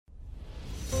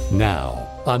Now,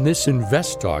 on this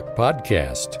Invest Talk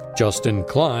podcast, Justin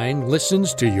Klein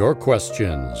listens to your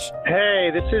questions. Hey,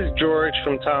 this is George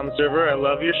from Tom's River. I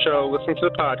love your show. Listen to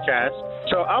the podcast.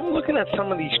 So I'm looking at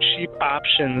some of these cheap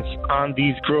options on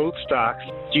these growth stocks.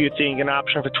 Do you think an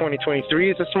option for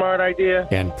 2023 is a smart idea?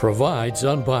 And provides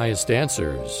unbiased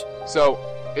answers. So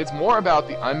it's more about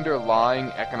the underlying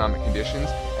economic conditions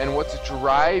and what's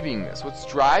driving this. What's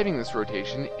driving this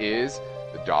rotation is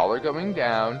the dollar going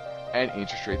down and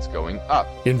interest rates going up.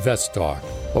 Invest Talk,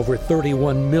 over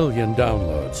 31 million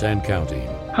downloads and counting.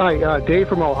 Hi, Dave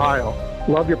from Ohio.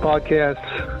 Love your podcast.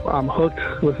 I'm hooked.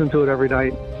 Listen to it every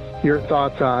night. Your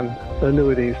thoughts on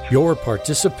annuities. Your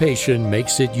participation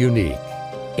makes it unique.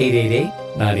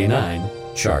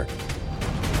 888-99-CHART.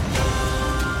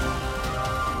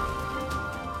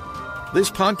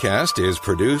 This podcast is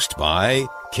produced by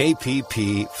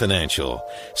KPP Financial.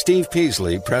 Steve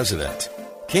Peasley, President.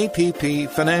 KPP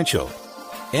Financial.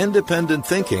 Independent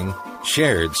thinking,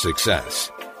 shared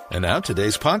success. And now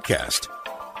today's podcast.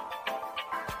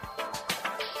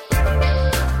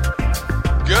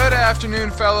 Good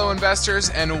afternoon, fellow investors,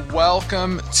 and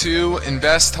welcome to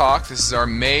Invest Talk. This is our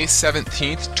May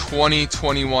 17th,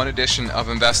 2021 edition of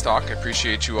Invest Talk. I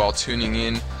appreciate you all tuning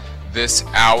in this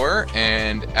hour,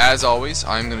 and as always,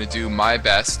 I'm going to do my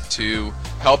best to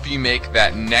help you make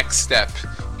that next step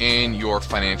in your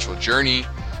financial journey,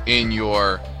 in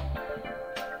your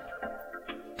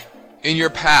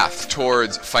path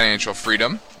towards financial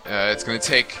freedom. It's going to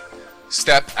take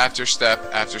step after step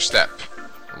after step.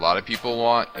 A lot of people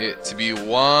want it to be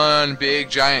one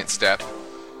big giant step,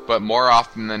 but more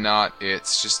often than not,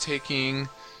 it's just taking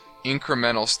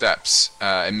incremental steps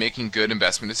and making good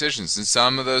investment decisions. And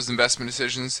some of those investment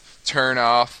decisions turn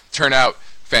out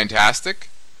fantastic,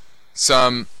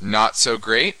 some not so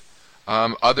great,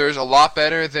 others a lot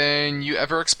better than you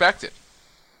ever expected.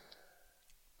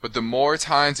 But the more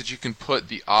times that you can put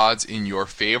the odds in your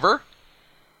favor,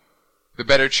 the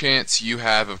better chance you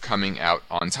have of coming out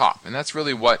on top. And that's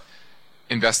really what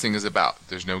investing is about.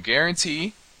 There's no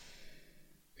guarantee.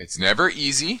 It's never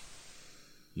easy.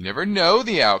 You never know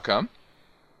the outcome.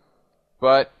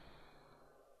 But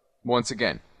once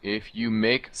again, if you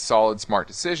make solid, smart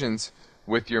decisions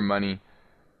with your money,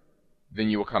 then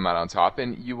you will come out on top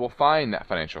and you will find that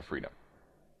financial freedom.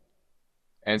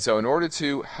 And so in order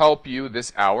to help you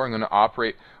this hour, I'm going to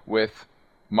operate with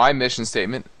my mission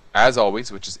statement, as always,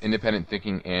 which is independent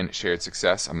thinking and shared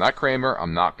success. I'm not Kramer.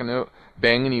 I'm not going to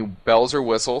bang any bells or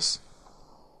whistles.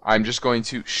 I'm just going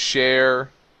to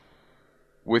share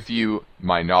with you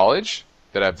my knowledge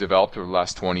that I've developed over the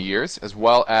last 20 years, as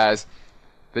well as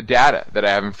the data that I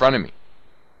have in front of me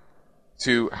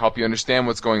to help you understand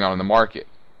what's going on in the market,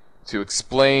 to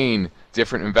explain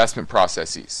different investment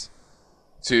processes,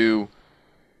 to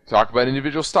talk about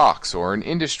individual stocks or an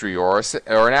industry or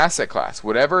an asset class.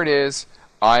 Whatever it is,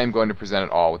 I am going to present it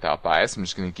all without bias. I'm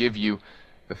just going to give you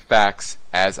the facts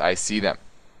as I see them.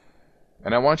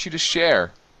 And I want you to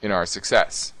share in our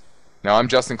success. Now, I'm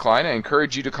Justin Klein. I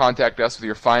encourage you to contact us with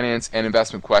your finance and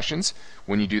investment questions.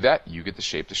 When you do that, you get to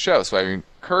shape the show. So I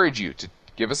encourage you to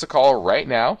give us a call right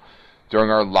now during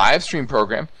our live stream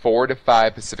program, 4 to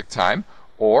 5 Pacific time.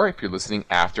 Or if you're listening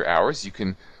after hours, you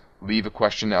can leave a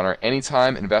question on our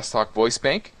Anytime Invest Talk voice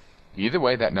bank. Either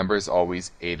way, that number is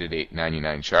always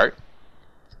 888-99-CHART.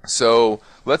 So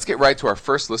let's get right to our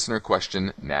first listener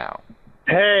question now.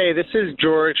 Hey, this is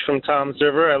George from Tom's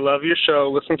River. I love your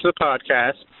show. Listen to the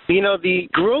podcast. You know, the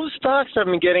growth stocks have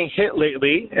been getting hit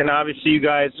lately, and obviously you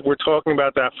guys were talking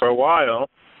about that for a while,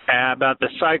 about the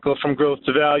cycle from growth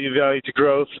to value, value to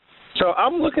growth. So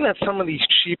I'm looking at some of these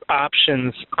cheap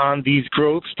options on these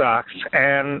growth stocks,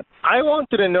 and I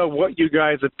wanted to know what you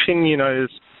guys' opinion is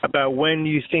about when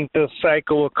you think the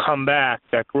cycle will come back,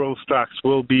 that growth stocks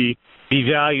will be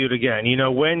valued again. You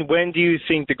know, when do you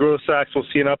think the growth stocks will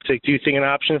see an uptick? Do you think an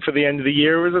option for the end of the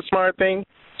year is a smart thing?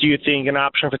 Do you think an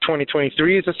option for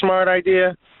 2023 is a smart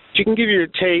idea? If you can give your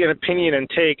an opinion and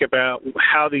take about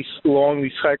how these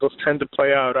cycles tend to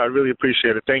play out, I'd really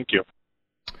appreciate it. Thank you.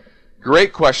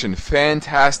 Great question.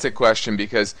 Fantastic question,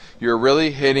 because you're really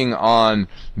hitting on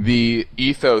the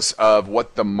ethos of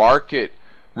what the market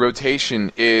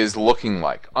rotation is looking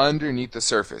like underneath the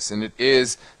surface. And it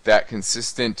is that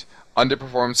consistent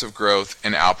underperformance of growth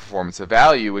and outperformance of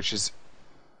value, which is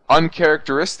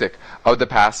uncharacteristic of the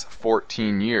past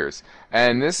 14 years.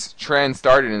 And this trend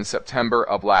started in September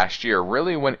of last year,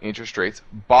 really when interest rates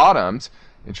bottomed.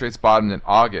 Interest rates bottomed in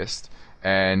August,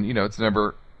 and it's a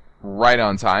number right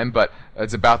on time, but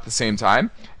it's about the same time.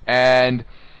 And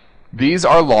these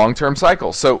are long-term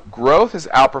cycles. So growth has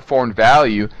outperformed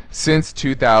value since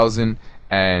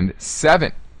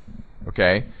 2007.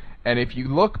 Okay? And if you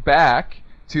look back,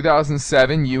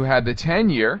 2007, you had the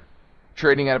 10-year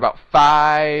trading at about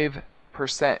 5%.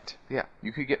 Yeah,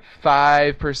 you could get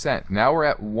 5%. Now we're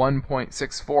at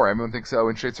 1.64. Everyone thinks, oh,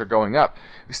 interest rates are going up.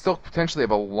 We still potentially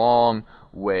have a long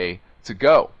way to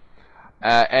go.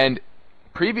 And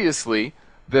previously,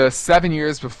 the 7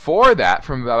 years before that,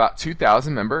 from about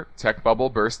 2000, remember, tech bubble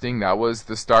bursting, that was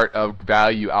the start of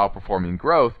value outperforming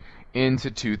growth into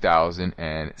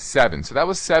 2007. So that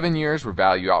was 7 years where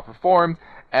value outperformed,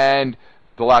 and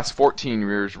the last 14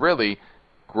 years, really,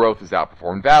 growth has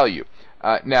outperformed value.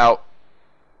 Now,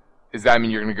 does that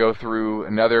mean you're going to go through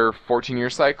another 14-year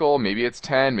cycle? Maybe it's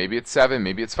 10, maybe it's 7,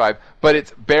 maybe it's 5, but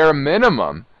it's bare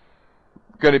minimum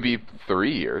going to be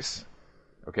 3 years,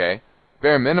 okay?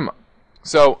 Bare minimum.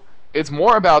 So it's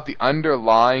more about the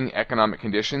underlying economic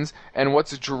conditions, and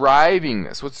what's driving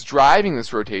this. What's driving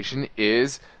this rotation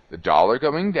is the dollar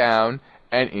going down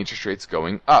and interest rates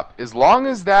going up. As long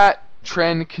as that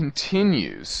trend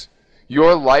continues,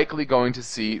 you're likely going to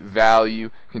see value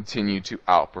continue to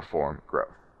outperform growth.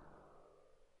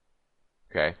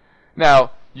 Okay?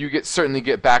 Now, you certainly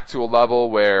get back to a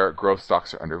level where growth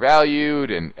stocks are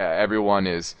undervalued and everyone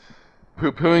is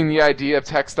poo-pooing the idea of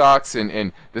tech stocks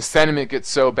and the sentiment gets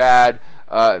so bad,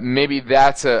 maybe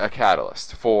that's a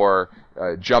catalyst for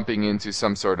jumping into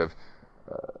some sort of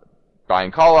buying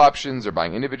call options or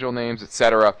buying individual names,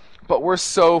 etc. But we're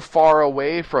so far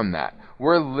away from that.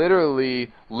 We're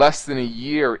literally less than a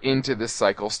year into this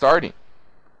cycle starting.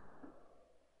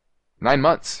 9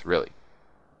 months, really.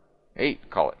 8,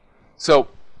 call it. So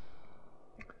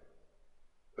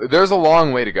there's a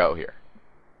long way to go here.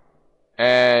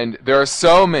 And there are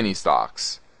so many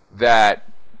stocks that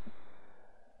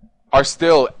are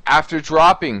still, after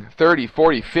dropping 30,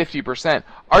 40, 50%,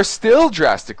 are still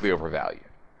drastically overvalued.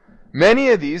 Many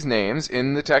of these names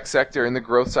in the tech sector, in the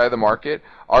growth side of the market,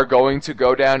 are going to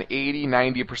go down 80,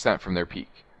 90% from their peak.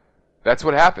 That's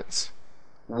what happens.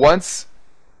 Once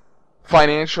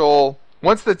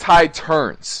the tide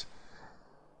turns,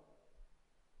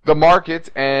 the market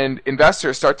and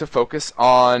investors start to focus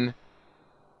on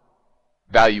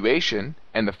valuation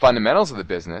and the fundamentals of the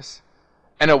business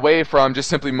and away from just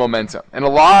simply momentum. And a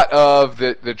lot of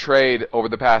the trade over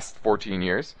the past 14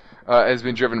 years has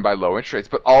been driven by low interest rates,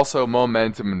 but also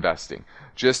momentum investing,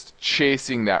 just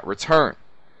chasing that return.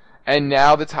 And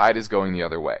now the tide is going the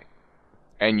other way.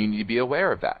 And you need to be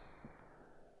aware of that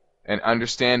and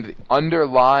understand the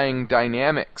underlying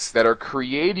dynamics that are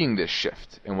creating this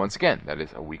shift. And once again, that is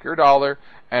a weaker dollar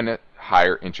and a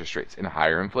higher interest rates and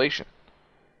higher inflation.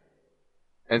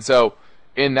 And so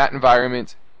in that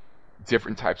environment,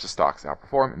 different types of stocks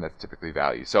outperform, and that's typically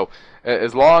value. So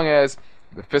as long as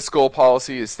the fiscal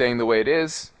policy is staying the way it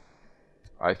is,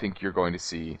 I think you're going to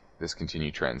see this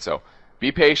continued trend. So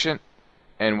be patient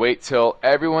and wait till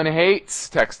everyone hates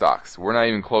tech stocks. We're not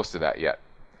even close to that yet.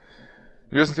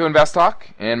 You're listening to Invest Talk,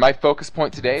 and my focus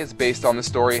point today is based on the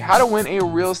story, How to Win a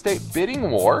Real Estate Bidding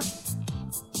War.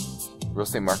 Real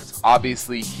estate market's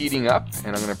obviously heating up,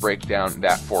 and I'm going to break down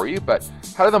that for you. But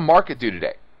how did the market do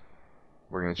today?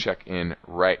 We're going to check in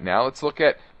right now. Let's look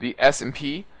at the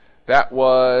S&P. That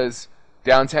was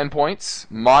down 10 points.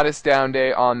 Modest down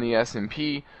day on the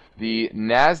S&P. The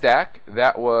NASDAQ,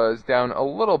 that was down a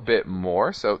little bit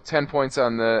more. So 10 points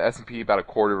on the S&P, about a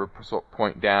quarter of a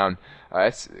point down.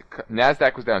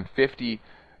 NASDAQ was down 50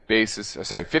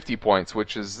 points,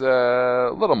 which is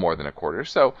a little more than a quarter.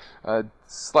 So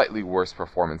slightly worse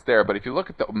performance there. But if you look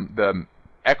at the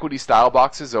equity style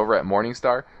boxes over at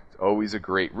Morningstar, it's always a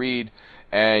great read.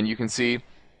 And you can see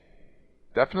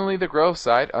definitely the growth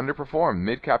side underperformed.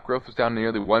 Mid-cap growth was down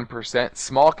nearly 1%.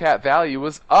 Small-cap value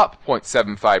was up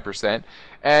 0.75%.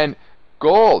 And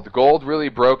gold really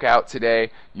broke out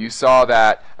today. You saw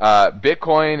that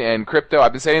Bitcoin and crypto,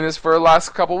 I've been saying this for the last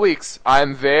couple weeks,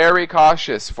 I'm very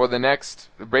cautious for the next,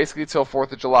 basically till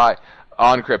 4th of July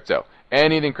on crypto.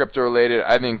 Anything crypto related,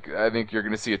 I think you're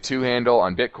going to see a two-handle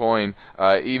on Bitcoin.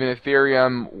 Even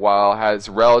Ethereum, while has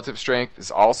relative strength,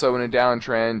 is also in a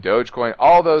downtrend. Dogecoin,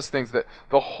 all those things, that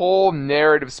the whole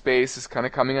narrative space is kind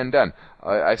of coming undone.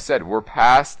 I said we're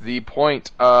past the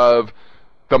point of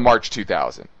the March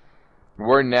 2000.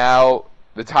 We're now,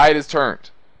 the tide has turned,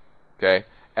 okay?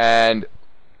 And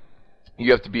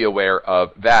you have to be aware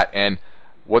of that. And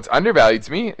what's undervalued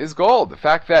to me is gold. The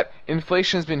fact that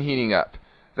inflation has been heating up,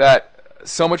 that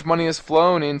so much money has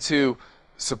flown into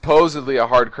supposedly a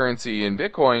hard currency in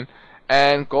Bitcoin,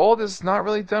 and gold has not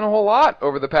really done a whole lot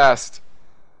over the past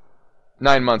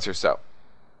 9 months or so.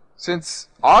 Since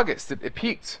August, it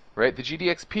peaked, right? The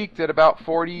GDX peaked at about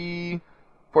 40,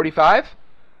 45,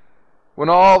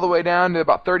 went all the way down to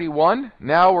about 31.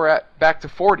 Now we're back to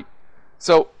 40.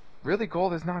 So really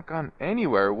gold has not gone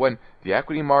anywhere when the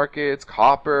equity markets,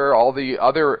 copper, all the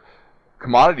other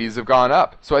commodities have gone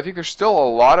up. So I think there's still a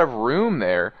lot of room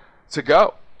there to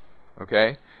go.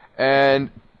 Okay?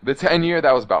 And the 10-year,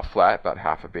 that was about flat, about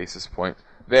half a basis point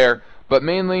there. But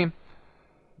mainly,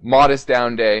 modest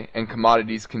down day, and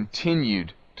commodities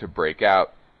continued to break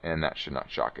out, and that should not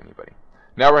shock anybody.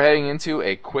 Now we're heading into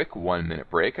a quick 1-minute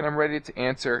break, and I'm ready to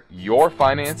answer your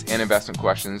finance and investment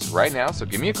questions right now. So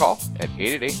give me a call at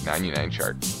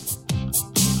 888-99-CHART.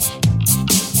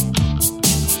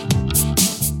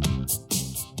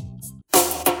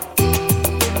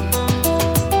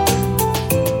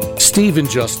 Steve and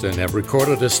Justin have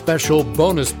recorded a special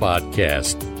bonus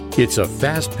podcast. It's a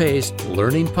fast-paced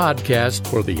learning podcast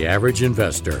for the average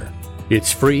investor.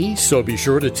 It's free, so be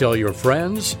sure to tell your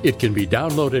friends. It can be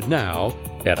downloaded now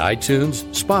at iTunes,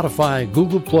 Spotify,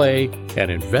 Google Play,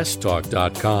 and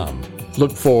investtalk.com.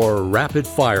 Look for Rapid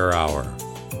Fire Hour.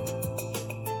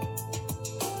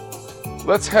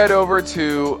 Let's head over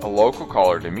to a local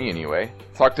caller, to me anyway.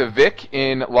 Talk to Vic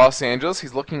in Los Angeles.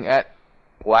 He's looking at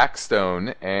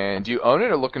Blackstone. And do you own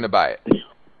it or looking to buy it?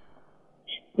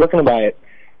 Looking to buy it.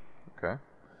 Okay.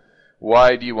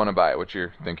 Why do you want to buy it? What's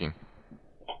your thinking?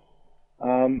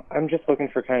 I'm just looking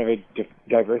for kind of a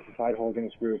diversified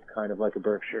holdings group, kind of like a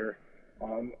Berkshire.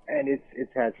 And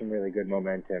it's had some really good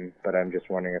momentum, but I'm just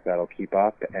wondering if that'll keep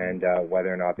up and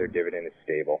whether or not their dividend is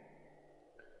stable.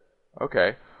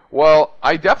 Okay. Well,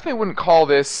 I definitely wouldn't call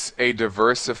this a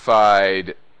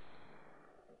diversified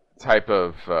type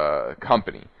of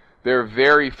company. They're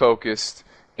very focused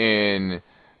in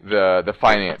the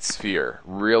finance sphere.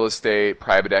 Real estate,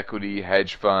 private equity,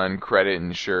 hedge fund, credit,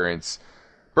 insurance.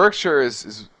 Berkshire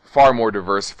is far more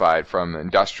diversified, from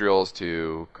industrials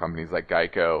to companies like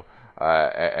Geico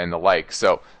and the like.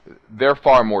 So they're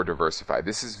far more diversified.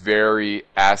 This is very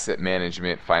asset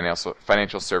management,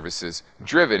 financial services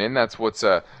driven, and that's what's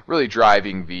really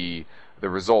driving the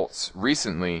results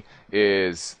recently,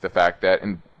 is the fact that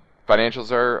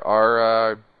financials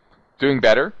are doing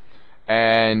better,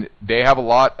 and they have a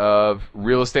lot of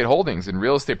real estate holdings, and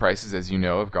real estate prices, as you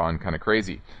know, have gone kind of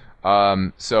crazy.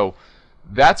 So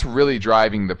that's really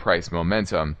driving the price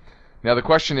momentum. Now the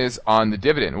question is on the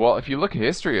dividend. Well, if you look at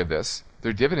history of this,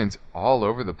 their dividends all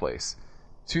over the place.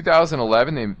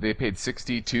 2011, they paid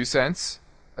 62 cents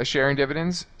a share in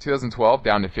dividends. 2012,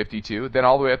 down to 52. Then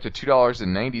all the way up to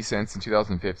 $2.90 in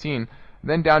 2015.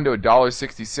 Then down to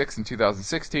 $1.66 in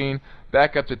 2016.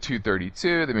 Back up to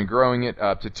 $2.32. They've been growing it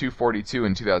up to $2.42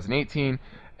 in 2018.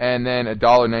 And then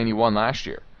 $1.91 last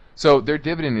year. So their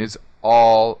dividend is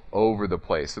all over the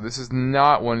place. So this is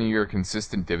not one of your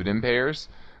consistent dividend payers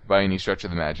by any stretch of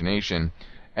the imagination.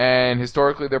 And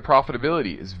historically, their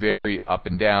profitability is very up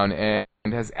and down, and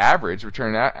has averaged,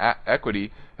 return on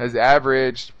equity, has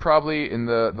averaged probably in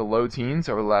the low teens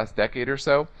over the last decade or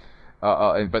so.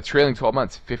 But trailing 12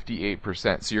 months,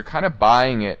 58%. So you're kind of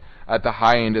buying it at the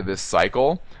high end of this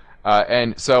cycle.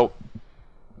 And so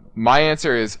my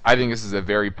answer is, I think this is a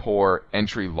very poor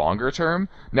entry longer term.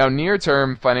 Now, near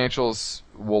term, financials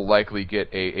will likely get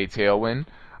a tailwind,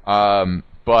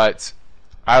 but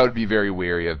I would be very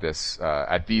wary of this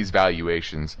at these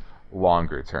valuations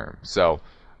longer term. So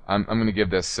I'm going to give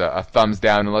this a thumbs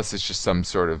down, unless it's just some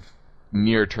sort of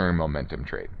near term momentum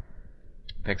trade.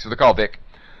 Thanks for the call, Vic.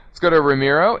 Let's go to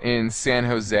Ramiro in San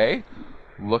Jose,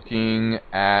 looking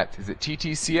at, is it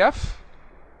TTCF?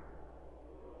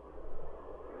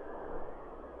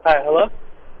 Hi, hello?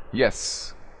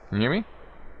 Yes. Can you hear me?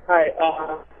 Hi,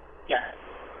 yeah.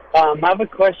 I have a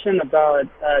question about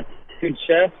Tattooed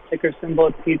Chef, ticker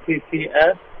symbol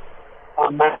TTCF.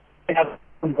 I have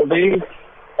some holdings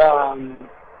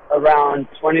around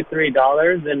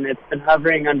 $23, and it's been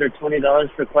hovering under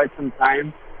 $20 for quite some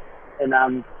time. And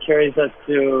I'm curious as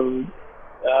to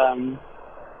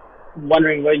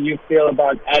wondering what you feel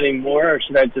about adding more, or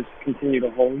should I just continue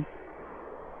to hold?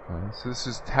 So this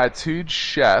is Tattooed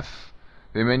Chef.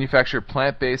 They manufacture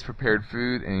plant-based prepared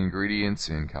food and ingredients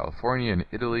in California and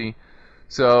Italy.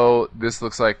 So this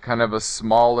looks like kind of a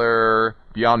smaller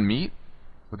Beyond Meat.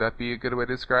 Would that be a good way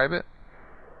to describe it?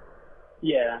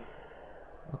 Yeah.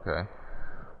 Okay.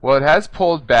 Well, it has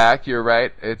pulled back. You're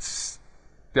right. It's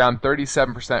down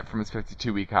 37% from its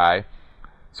 52-week high.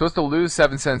 Supposed to lose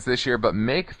 7 cents this year, but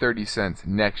make 30 cents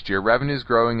next year. Revenue's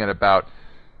growing at about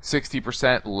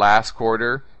 60% last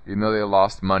quarter, even though they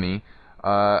lost money.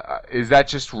 Is that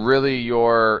just really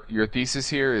your thesis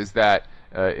here? Is that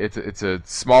it's a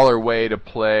smaller way to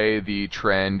play the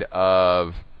trend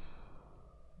of,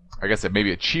 I guess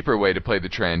maybe a cheaper way to play the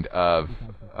trend of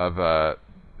I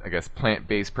guess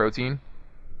plant-based protein?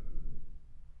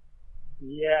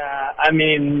 Yeah, I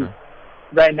mean,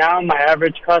 right now my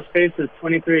average cost base is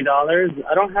 $23.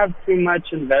 I don't have too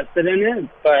much invested in it,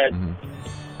 but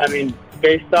I mean,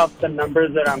 based off the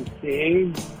numbers that I'm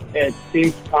seeing, it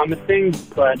seems promising.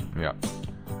 But yeah.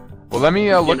 Well, let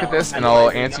me look at this, and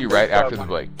I'll answer you right after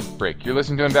the break. You're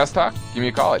listening to Invest Talk? Give me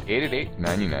a call at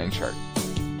 888-99-CHART.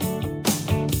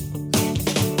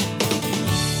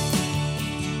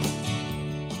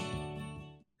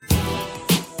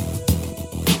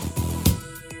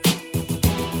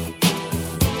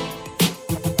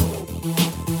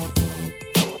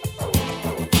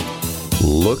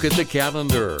 Look at the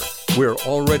calendar. We're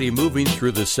already moving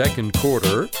through the second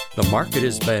quarter. The market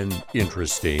has been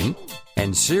interesting,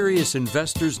 and serious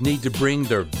investors need to bring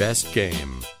their best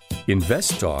game.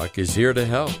 Invest Talk is here to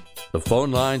help. The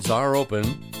phone lines are open,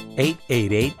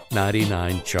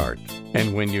 888-99-CHART.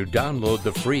 And when you download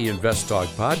the free Invest Talk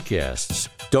podcasts,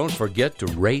 don't forget to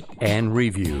rate and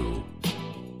review.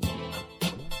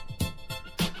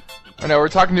 I know we're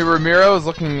talking to Ramiro, is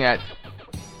looking at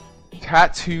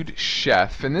Tattooed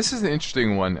Chef, and this is an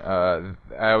interesting one.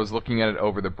 I was looking at it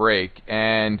over the break,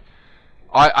 and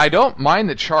I don't mind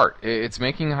the chart. It's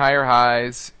making higher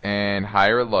highs and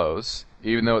higher lows,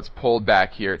 even though it's pulled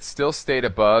back here. It still stayed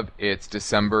above its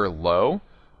December low,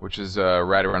 which is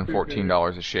right around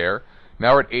 $14 a share.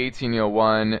 Now we're at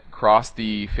 1801, crossed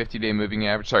the 50-day moving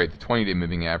average, the 20-day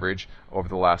moving average over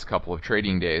the last couple of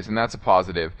trading days, and that's a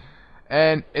positive.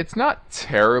 And it's not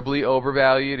terribly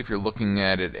overvalued if you're looking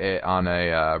at it on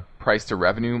a price to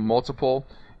revenue multiple.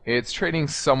 It's trading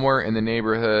somewhere in the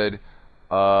neighborhood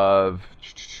of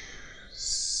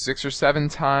 6 or 7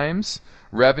 times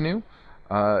revenue.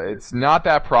 It's not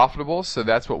that profitable, so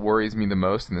that's what worries me the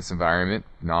most in this environment.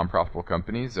 Non-profitable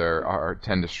companies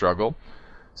tend to struggle.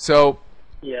 So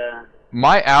yeah,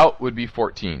 my out would be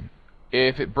 14.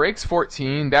 If it breaks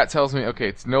 14, that tells me, okay,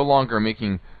 it's no longer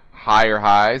making higher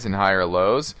highs and higher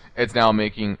lows. It's now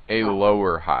making a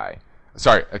lower high.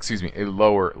 A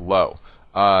lower low.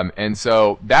 And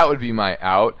so that would be my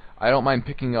out. I don't mind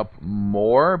picking up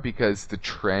more because the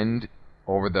trend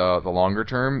over the longer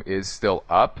term is still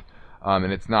up,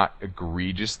 and it's not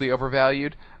egregiously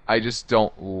overvalued. I just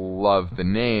don't love the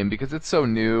name because it's so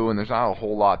new and there's not a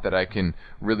whole lot that I can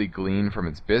really glean from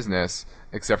its business,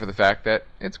 except for the fact that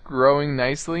it's growing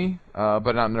nicely,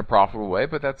 but not in a profitable way,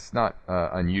 but that's not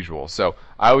unusual. So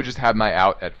I would just have my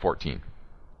out at 14.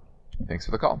 Thanks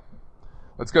for the call.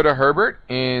 Let's go to Herbert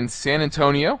in San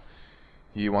Antonio.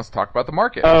 He wants to talk about the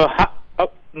market.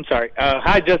 I'm sorry.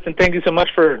 Hi, Justin. Thank you so much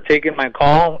for taking my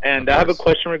call. And I have a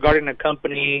question regarding a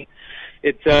company.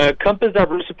 It's Compass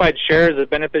Diversified Shares, a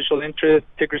beneficial interest,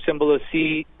 ticker symbol is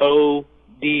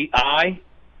CODI.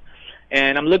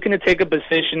 And I'm looking to take a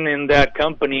position in that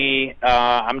company.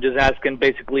 I'm just asking,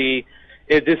 basically,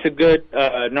 is this a good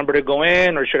number to go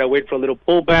in, or should I wait for a little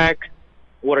pullback?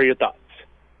 What are your thoughts?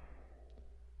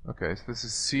 Okay, so this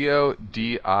is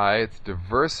CODI. It's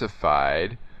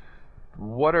diversified.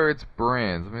 What are its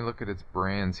brands? Let me look at its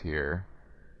brands here.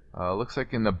 Looks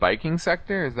like in the biking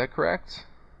sector. Is that correct?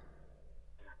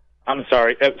 I'm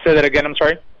sorry. Say that again. I'm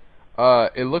sorry.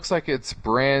 It looks like its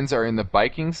brands are in the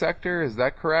biking sector. Is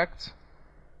that correct?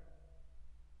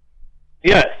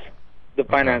 Yes, the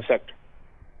finance sector.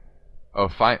 Oh,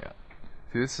 fine.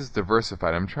 See, this is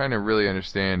diversified. I'm trying to really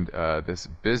understand this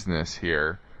business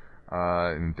here.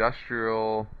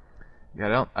 Industrial.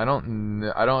 Yeah, I don't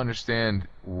understand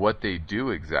what they do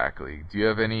exactly. Do you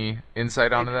have any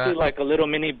insight onto that? It's like a little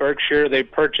mini Berkshire. They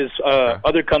purchase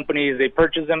other companies. They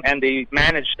purchase them and they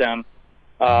manage them,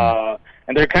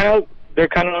 and they're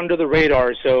kind of under the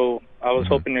radar. So I was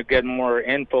hoping to get more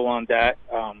info on that.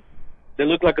 They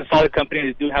look like a solid company.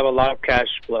 They do have a lot of cash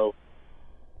flow.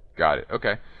 Got it.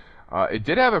 Okay. It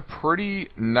did have a pretty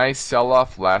nice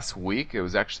sell-off last week. It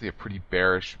was actually a pretty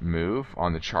bearish move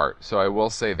on the chart. So I will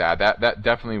say that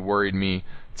definitely worried me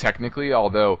technically,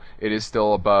 although it is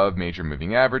still above major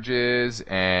moving averages,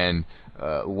 and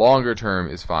longer term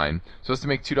is fine. Supposed to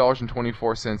make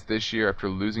 $2.24 this year after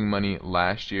losing money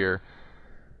last year.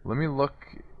 Let me look.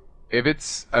 If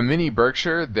it's a mini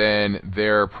Berkshire, then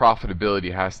their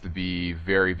profitability has to be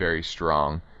very, very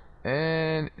strong.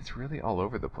 And it's really all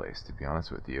over the place, to be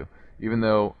honest with you. Even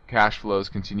though cash flows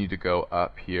continue to go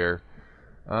up here.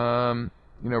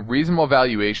 Reasonable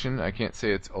valuation. I can't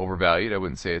say it's overvalued. I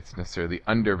wouldn't say it's necessarily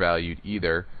undervalued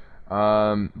either.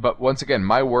 But once again,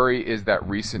 my worry is that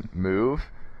recent move.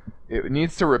 It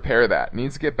needs to repair that. It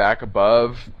needs to get back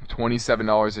above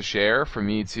 $27 a share for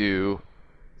me to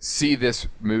see this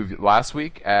move last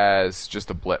week as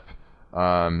just a blip.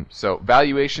 So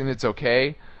valuation, it's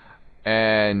okay.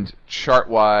 And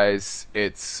chart-wise,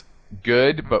 it's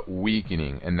good but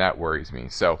weakening, and that worries me.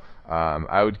 So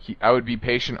I would be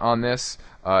patient on this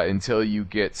until you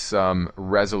get some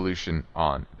resolution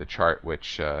on the chart,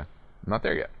 which I'm not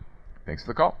there yet. Thanks for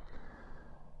the call.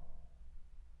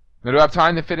 Now, do I have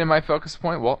time to fit in my focus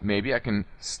point? Well, maybe I can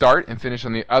start and finish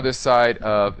on the other side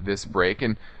of this break.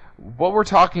 And what we're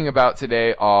talking about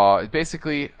today is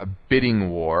basically a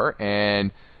bidding war. And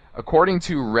according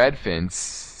to Redfin,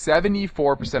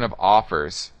 74% of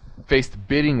offers faced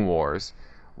bidding wars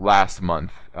last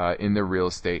month in the real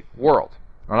estate world.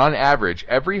 And on average,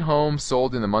 every home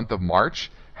sold in the month of March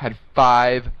had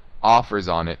 5 offers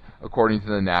on it, according to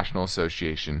the National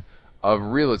Association of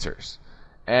Realtors.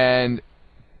 And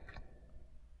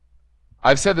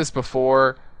I've said this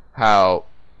before, how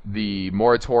the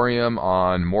moratorium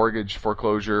on mortgage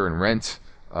foreclosure and rent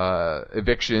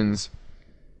evictions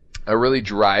are really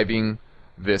driving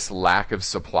this lack of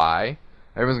supply.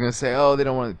 Everyone's going to say, oh,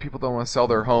 people don't want to sell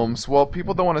their homes. Well,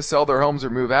 people don't want to sell their homes or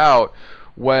move out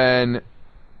when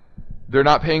they're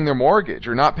not paying their mortgage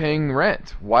or not paying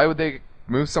rent. Why would they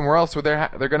move somewhere else where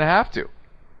they're going to have to?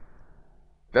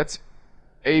 That's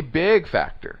a big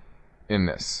factor in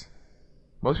this.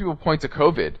 Most people point to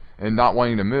COVID and not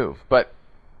wanting to move, but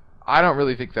I don't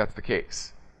really think that's the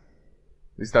case.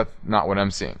 At least that's not what I'm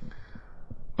seeing.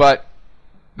 But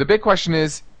the big question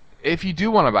is, if you do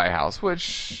want to buy a house,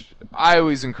 which I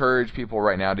always encourage people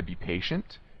right now to be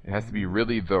patient, it has to be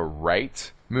really the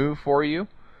right move for you.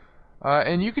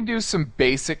 And you can do some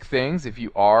basic things if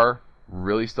you are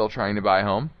really still trying to buy a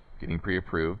home. Getting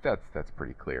pre-approved, that's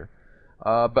pretty clear.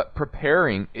 But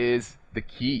preparing is the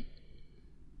key.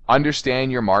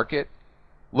 Understand your market.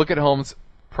 Look at homes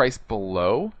priced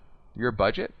below your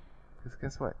budget. Because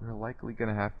guess what? You're likely going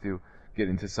to have to get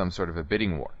into some sort of a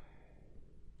bidding war.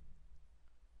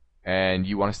 And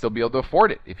you want to still be able to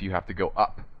afford it if you have to go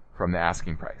up from the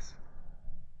asking price.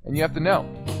 And you have to know,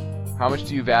 how much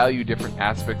do you value different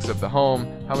aspects of the home?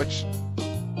 How much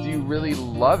do you really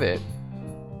love it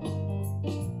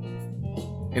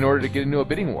in order to get into a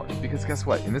bidding war? Because guess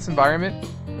what? In this environment,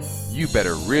 you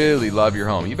better really love your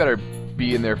home. You better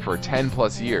be in there for 10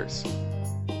 plus years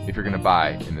if you're going to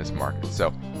buy in this market.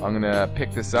 So I'm going to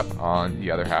pick this up on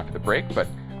the other half of the break, but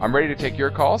I'm ready to take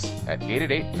your calls at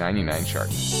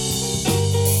 888-99-CHART.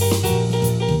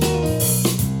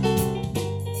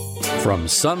 From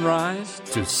sunrise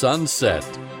to sunset.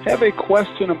 I have a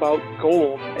question about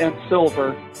gold and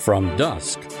silver. From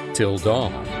dusk till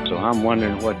dawn. So I'm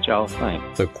wondering what y'all think.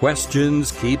 The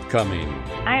questions keep coming.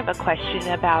 I have a question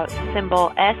about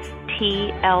symbol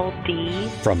STLD.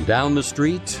 From down the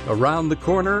street, around the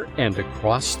corner, and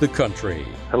across the country.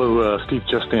 Hello, Steve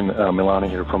Justin, Milani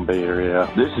here from Bay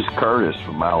Area. This is Curtis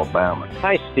from Alabama.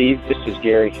 Hi, Steve. This is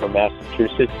Gary from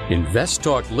Massachusetts. Invest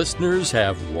Talk listeners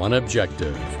have one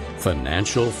objective: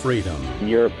 financial freedom.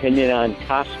 Your opinion on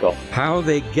Costco. How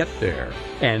they get there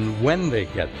and when they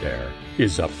get there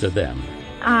is up to them.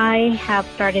 I have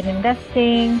started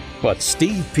investing. But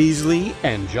Steve Peasley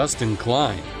and Justin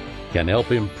Klein can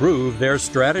help improve their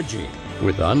strategy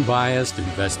with unbiased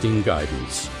investing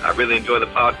guidance. I really enjoy the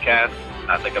podcast.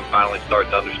 I think I'm finally starting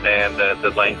to understand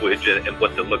the language and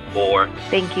what to look for.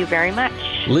 Thank you very much.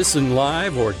 Listen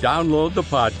live or download the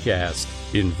podcast,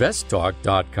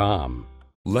 investtalk.com.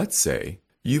 Let's say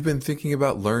you've been thinking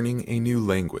about learning a new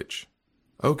language.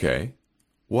 Okay,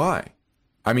 why?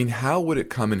 I mean, how would it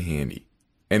come in handy?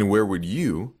 And where would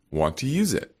you want to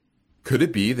use it? Could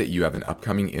it be that you have an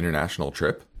upcoming international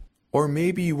trip? Or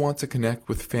maybe you want to connect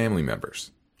with family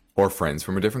members or friends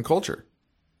from a different culture?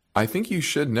 I think you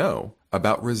should know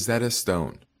about Rosetta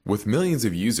Stone. With millions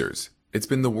of users, it's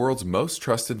been the world's most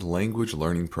trusted language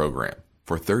learning program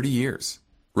for 30 years.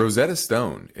 Rosetta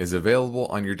Stone is available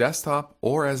on your desktop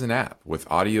or as an app with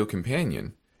Audio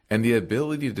Companion and the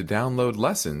ability to download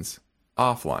lessons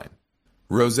offline.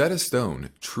 Rosetta Stone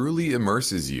truly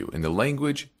immerses you in the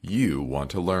language you want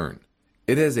to learn.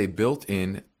 It has a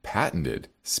built-in, patented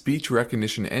speech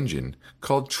recognition engine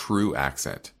called True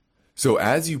Accent. So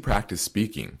as you practice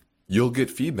speaking, you'll get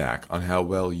feedback on how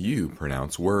well you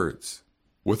pronounce words.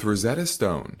 With Rosetta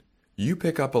Stone, you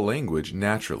pick up a language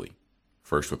naturally,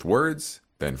 first with words,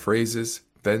 then phrases,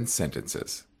 then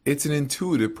sentences. It's an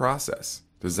intuitive process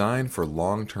designed for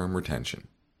long-term retention.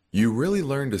 You really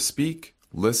learn to speak,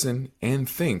 listen, and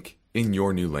think in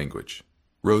your new language.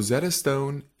 Rosetta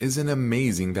Stone is an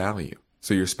amazing value,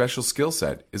 so your special skill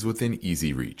set is within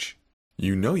easy reach.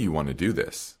 You know you want to do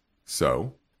this,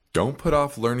 so don't put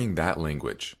off learning that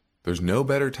language. There's no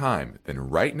better time than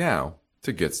right now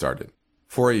to get started.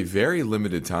 For a very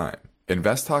limited time,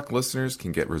 InvestTalk listeners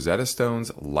can get Rosetta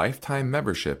Stone's lifetime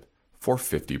membership for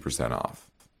 50% off.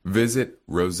 Visit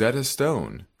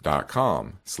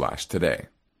rosettastone.com/today.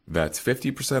 That's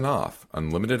 50% off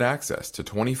unlimited access to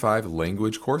 25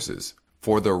 language courses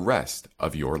for the rest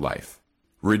of your life.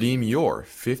 Redeem your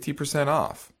 50%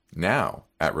 off now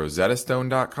at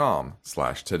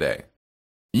rosettastone.com/today.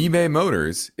 eBay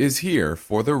Motors is here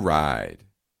for the ride.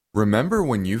 Remember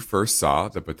when you first saw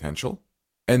the potential?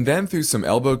 And then through some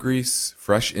elbow grease,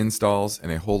 fresh installs,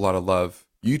 and a whole lot of love,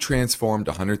 you transformed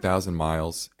 100,000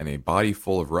 miles and a body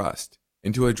full of rust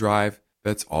into a drive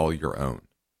that's all your own.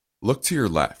 Look to your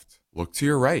left. Look to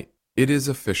your right. It is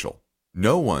official.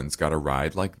 No one's got a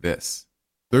ride like this.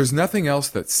 There's nothing else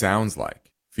that sounds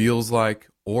like, feels like,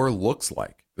 or looks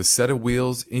like the set of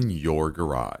wheels in your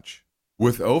garage.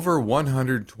 With over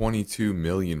 122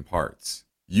 million parts,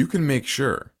 you can make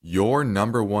sure your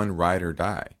number one ride or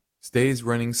die stays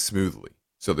running smoothly,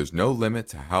 so there's no limit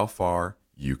to how far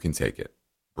you can take it.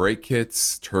 Brake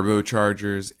kits,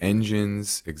 turbochargers,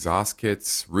 engines, exhaust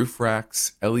kits, roof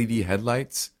racks, LED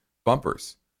headlights,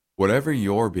 bumpers, whatever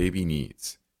your baby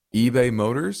needs, eBay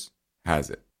Motors has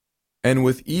it. And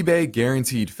with eBay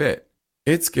Guaranteed Fit,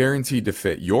 it's guaranteed to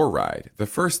fit your ride the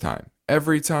first time,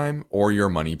 every time, or your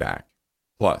money back.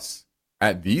 Plus,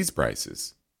 at these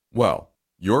prices, well,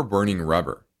 you're burning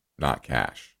rubber, not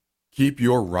cash. Keep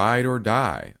your ride or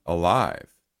die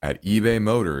alive at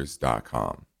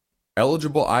ebaymotors.com.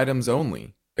 Eligible items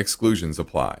only. Exclusions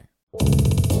apply.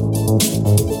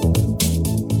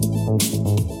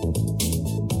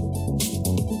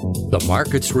 The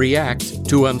markets react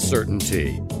to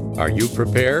uncertainty. Are you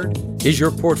prepared? Is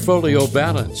your portfolio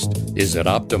balanced? Is it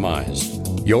optimized?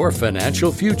 Your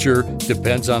financial future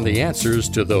depends on the answers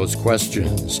to those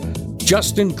questions.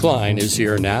 Justin Klein is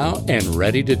here now and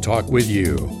ready to talk with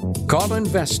you. Call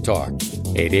Invest Talk,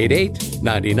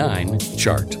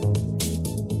 888-99-CHART.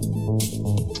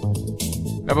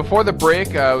 Now, before the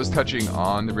break, I was touching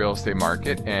on the real estate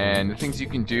market and the things you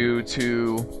can do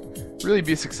to really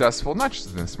be successful, not just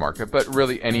in this market, but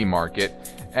really any market.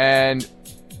 And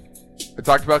I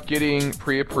talked about getting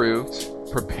pre-approved,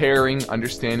 preparing,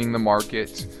 understanding the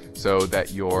market so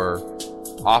that your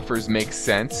offers make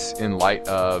sense in light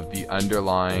of the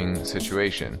underlying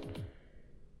situation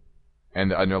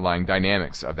and the underlying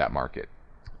dynamics of that market.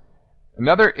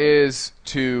 Another is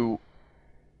to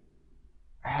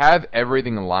have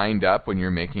everything lined up when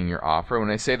you're making your offer. When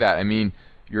I say that, I mean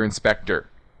your inspector,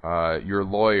 your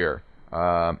lawyer,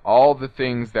 all the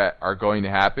things that are going to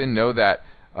happen. Know that,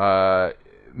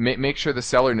 make sure the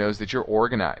seller knows that you're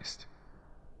organized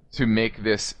to make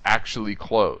this actually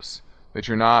close. That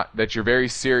you're very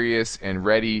serious and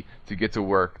ready to get to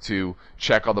work to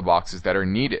check all the boxes that are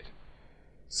needed.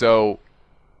 So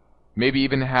maybe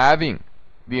even having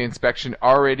the inspection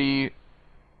already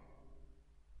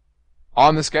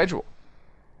on the schedule.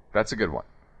 That's a good one.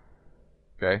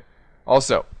 Okay?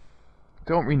 Also,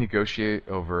 don't renegotiate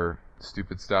over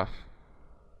stupid stuff.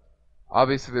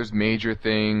 Obviously, there's major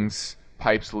things,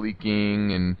 pipes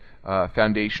leaking and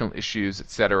foundational issues,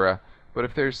 etc. But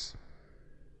if there's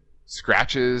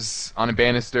scratches on a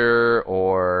banister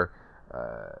or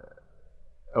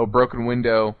a broken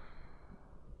window,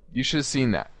 you should have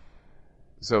seen that.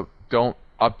 So don't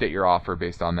update your offer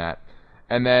based on that.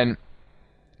 And then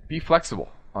be flexible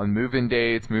on move-in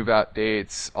dates, move-out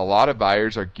dates. A lot of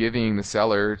buyers are giving the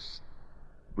sellers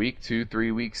week,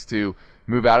 2-3 weeks to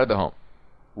move out of the home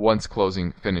once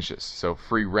closing finishes. So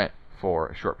free rent for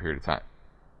a short period of time.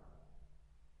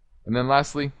 And then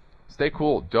lastly, stay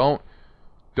cool. Don't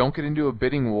get into a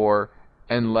bidding war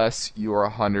unless you are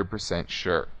 100%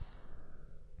 sure.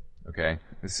 Okay?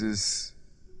 It's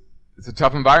a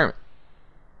tough environment.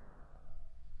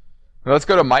 Now let's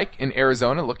go to Mike in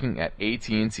Arizona looking at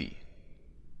AT&T.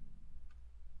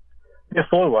 Yes,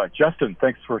 hello, Justin.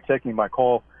 Thanks for taking my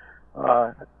call.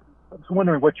 I was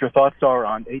wondering what your thoughts are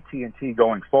on AT&T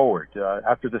going forward.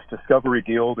 After this Discovery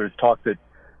deal, there's talk that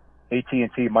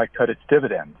AT&T might cut its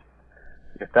dividend.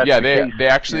 If that's the case, they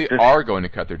actually are going to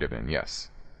cut their dividend, yes.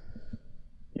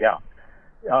 Yeah.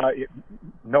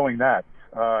 Knowing that,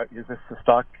 is this a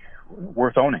stock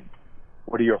worth owning?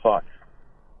 What are your thoughts?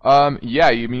 Yeah,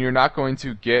 I mean, you're not going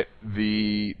to get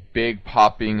the big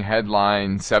popping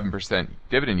headline 7%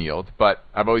 dividend yield, but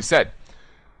I've always said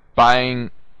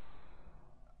buying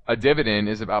a dividend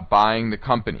is about buying the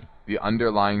company, the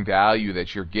underlying value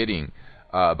that you're getting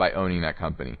by owning that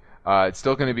company. It's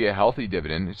still going to be a healthy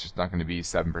dividend. It's just not going to be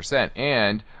 7%.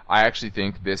 And I actually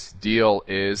think this deal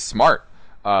is smart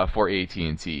for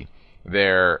AT&T.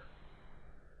 They're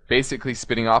basically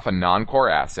spinning off a non-core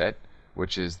asset,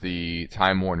 which is the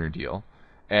Time Warner deal,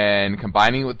 and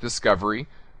combining it with Discovery.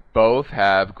 Both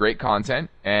have great content,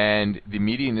 and the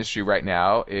media industry right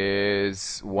now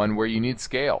is one where you need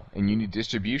scale and you need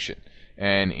distribution.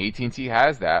 And AT&T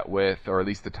has that with, or at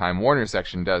least the Time Warner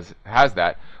section has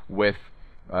that with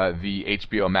the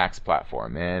HBO Max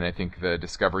platform. And I think the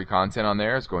Discovery content on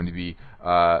there is going to be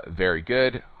very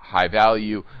good, high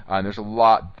value. And there's a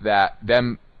lot that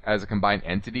them as a combined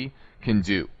entity can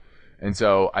do. And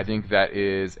so I think that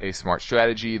is a smart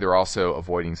strategy. They're also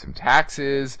avoiding some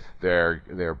taxes. They're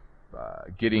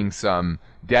getting some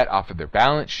debt off of their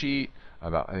balance sheet,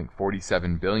 about I think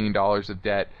 $47 billion of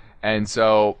debt. And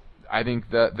so I think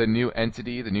the new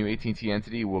entity, the new AT&T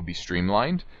entity, will be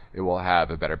streamlined. It will have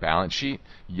a better balance sheet.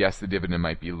 Yes, the dividend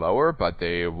might be lower, but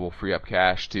they will free up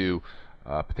cash to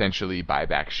potentially buy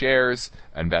back shares,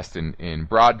 invest in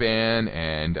broadband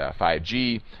and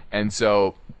 5G. And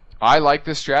so I like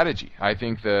this strategy. I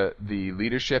think the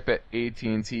leadership at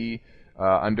AT&T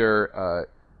under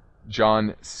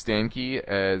John Stankey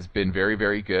has been very,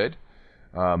 very good,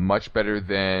 much better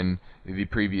than the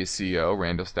previous CEO,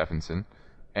 Randall Stephenson.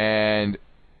 And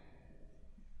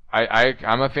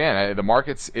I'm a fan. The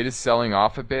market's it is selling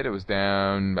off a bit. It was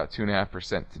down about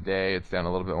 2.5% today. It's down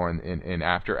a little bit more in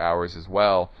after hours as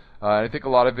well. And I think a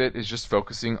lot of it is just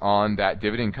focusing on that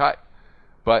dividend cut.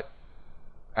 But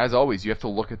as always, you have to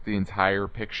look at the entire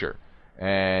picture.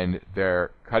 And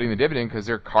they're cutting the dividend because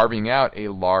they're carving out a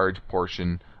large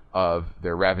portion of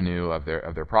their revenue, of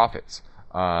their profits.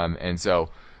 And so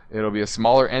it'll be a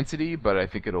smaller entity, but I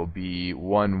think it'll be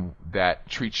one that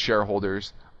treats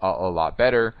shareholders a lot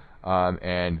better.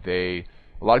 And a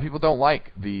lot of people don't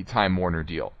like the Time Warner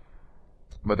deal,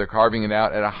 but they're carving it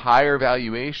out at a higher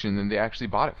valuation than they actually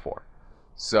bought it for.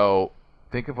 So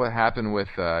think of what happened with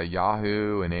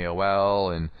Yahoo and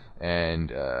AOL and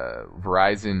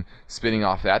Verizon spinning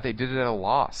off that. They did it at a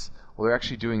loss. Well, they're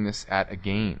actually doing this at a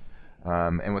gain,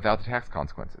 and without the tax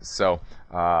consequences. So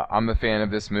I'm a fan of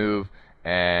this move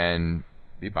and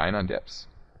be buying on dips.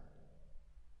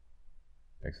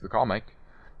 Thanks for the call, Mike.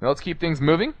 Now let's keep things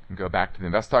moving and go back to the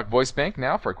InvestTalk voice bank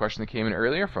now for a question that came in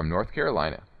earlier from North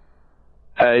Carolina.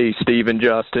 Hey, Steve and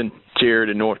Justin. Jared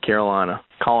in North Carolina.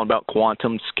 Calling about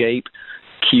QuantumScape,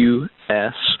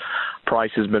 QS.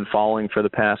 Price has been falling for the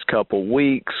past couple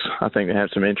weeks. I think they have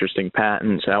some interesting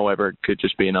patents. However, it could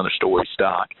just be another story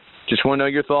stock. Just want to know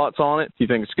your thoughts on it. Do you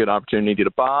think it's a good opportunity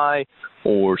to buy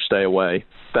or stay away?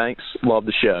 Thanks. Love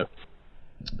the show.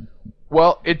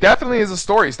 Well, it definitely is a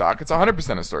story stock. It's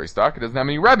 100% a story stock. It doesn't have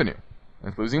any revenue.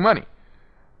 It's losing money.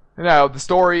 Now, the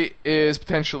story is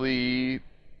potentially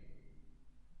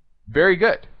very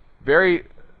good, very,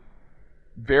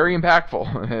 very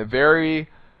impactful, very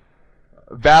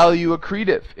value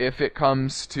accretive if it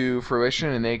comes to fruition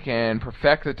and they can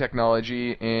perfect the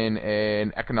technology in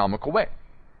an economical way.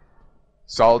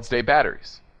 Solid-state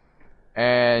batteries.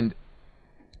 And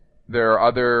there are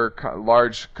other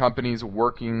large companies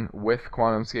working with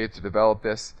QuantumScape to develop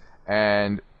this,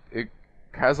 and it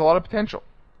has a lot of potential.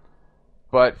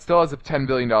 But it still has a $10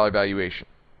 billion valuation.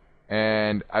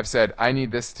 And I've said I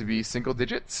need this to be single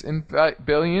digits in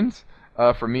billions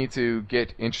for me to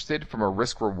get interested from a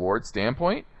risk-reward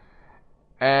standpoint.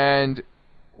 And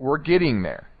we're getting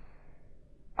there.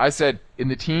 I said in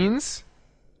the teens,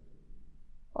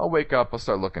 I'll wake up, I'll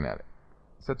start looking at it.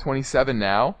 It's at 27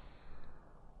 now.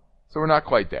 So we're not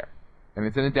quite there. And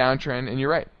it's in a downtrend, and you're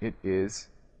right. It is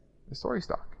a story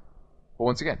stock. But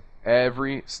once again,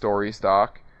 every story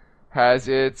stock has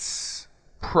its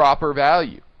proper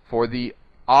value for the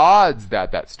odds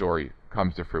that that story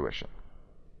comes to fruition.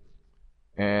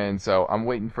 And so I'm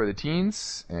waiting for the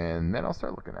teens, and then I'll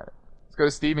start looking at it. Let's go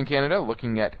to Steve in Canada,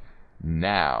 looking at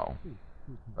now.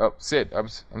 Oh, Sid.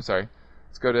 I'm sorry.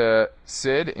 Let's go to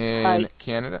Sid in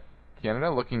Canada,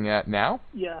 looking at now.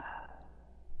 Yeah.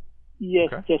 Yes,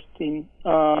 okay. Justin.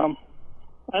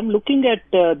 I'm looking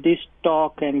at this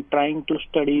stock and trying to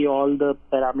study all the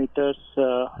parameters.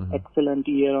 Excellent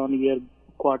year-on-year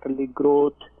quarterly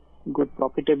growth, good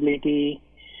profitability.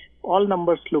 All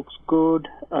numbers looks good.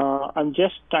 I'm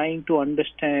just trying to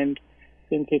understand,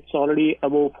 since it's already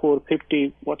above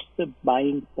 450, what's the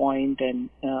buying point? And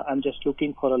I'm just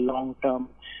looking for a long term.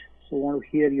 So I want to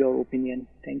hear your opinion.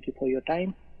 Thank you for your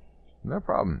time. No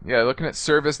problem. Yeah, looking at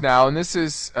ServiceNow, and this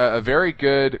is a very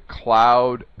good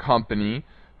cloud company.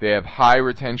 They have high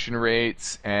retention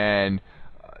rates, and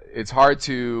it's hard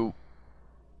to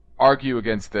argue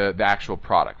against the actual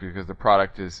product because the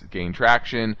product is gained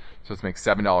traction, so it's make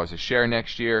 $7 a share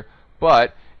next year,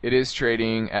 but it is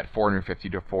trading at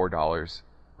 $450 to $4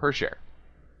 per share.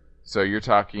 So you're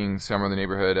talking somewhere in the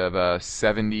neighborhood of a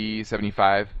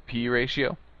 70-75 P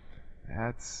ratio.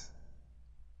 That's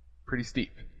pretty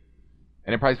steep.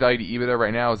 Enterprise value to EBITDA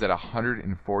right now is at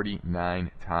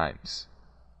 149 times.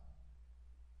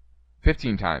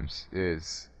 15 times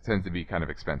tends to be kind of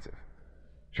expensive.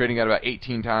 trading at about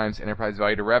 18 times enterprise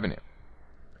value to revenue.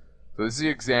 So this is the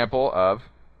example of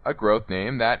a growth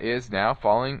name that is now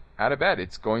falling out of bed.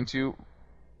 It's going to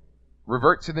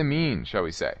revert to the mean, shall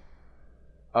we say,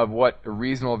 of what a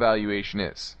reasonable valuation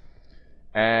is.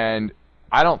 And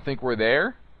I don't think we're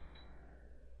there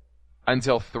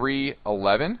until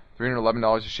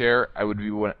 $311 a share. I would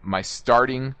be my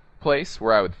starting place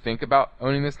where I would think about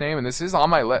owning this name, and this is on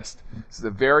my list. This is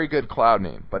a very good cloud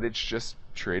name, but it's just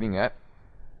trading at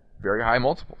very high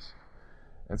multiples.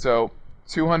 And so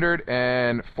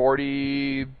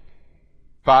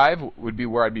 245 would be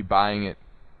where I'd be buying it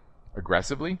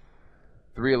aggressively.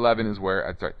 311 is where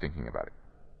I'd start thinking about it.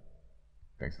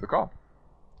 Thanks for the call.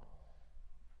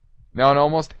 Now, in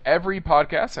almost every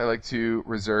podcast, I like to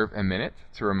reserve a minute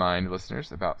to remind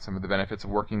listeners about some of the benefits of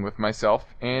working with myself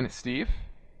and Steve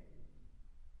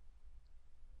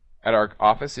at our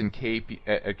office at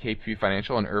KPP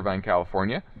Financial in Irvine,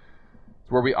 California.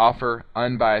 It's where we offer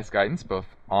unbiased guidance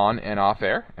both on and off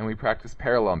air, and we practice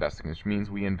parallel investing, which means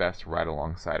we invest right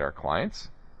alongside our clients.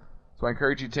 So I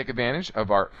encourage you to take advantage of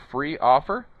our free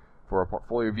offer for a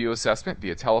portfolio review assessment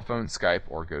via telephone, Skype,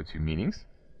 or GoToMeetings.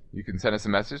 You can send us a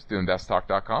message through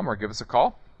investtalk.com or give us a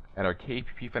call at our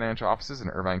KPP Financial offices in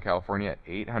Irvine, California at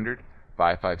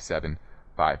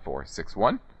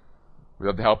 800-557-5461. We'd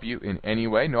love to help you in any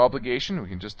way. No obligation. We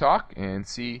can just talk and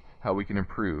see how we can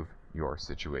improve your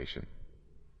situation.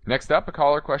 Next up, a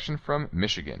caller question from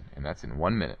Michigan, and that's in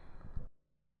 1 minute.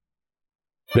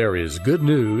 There is good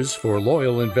news for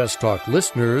loyal Invest Talk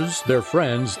listeners, their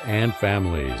friends, and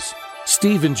families.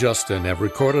 Steve and Justin have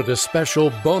recorded a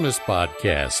special bonus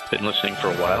podcast. Been listening for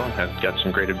a while and have got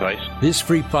some great advice. This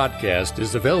free podcast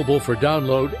is available for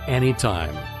download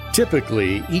anytime.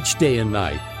 Typically, each day and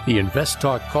night, the Invest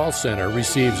Talk call center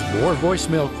receives more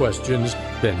voicemail questions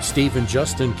than Steve and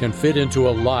Justin can fit into a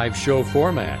live show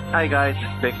format. Hi guys,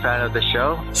 big fan of the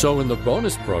show. So in the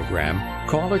bonus program,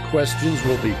 caller questions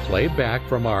will be played back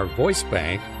from our voice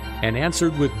bank and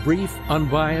answered with brief,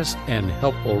 unbiased, and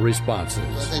helpful responses.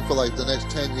 I think for like the next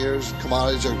 10 years,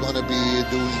 commodities are going to be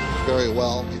doing very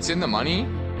well. It's in the money.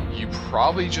 You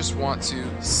probably just want to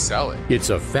sell it.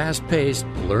 It's a fast-paced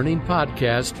learning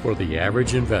podcast for the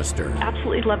average investor.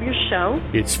 Absolutely love your show.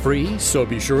 It's free, so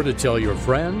be sure to tell your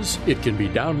friends. It can be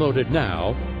downloaded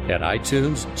now at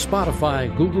iTunes, Spotify,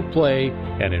 Google Play,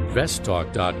 and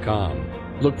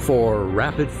investtalk.com. Look for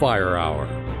Rapid Fire Hour.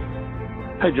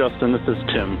 Hi, Justin. This is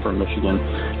Tim from Michigan.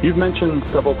 You've mentioned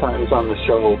several times on the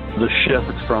show the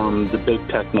shift from the big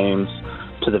tech names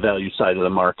to the value side of the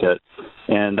market.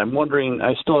 And I'm wondering,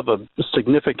 I still have a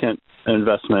significant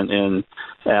investment in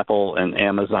Apple and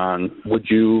Amazon. Would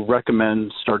you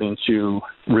recommend starting to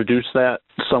reduce that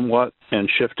somewhat and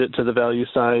shift it to the value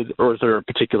side? Or is there a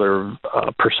particular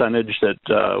percentage that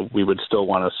we would still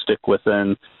want to stick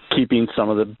within, keeping some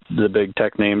of the big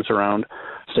tech names around,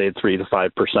 say 3 to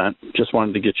 5%? Just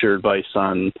wanted to get your advice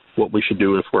on what we should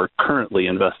do if we're currently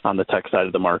investing on the tech side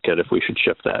of the market, if we should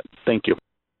shift that. Thank you.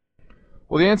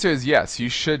 Well, the answer is yes. You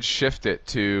should shift it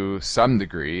to some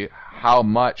degree. How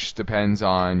much depends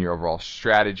on your overall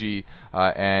strategy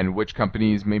and which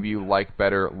companies maybe you like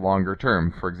better longer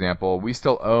term. For example, we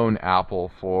still own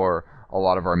Apple for a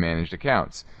lot of our managed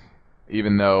accounts,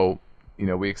 even though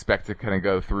we expect to kind of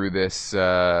go through this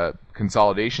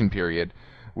consolidation period.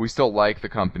 We still like the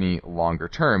company longer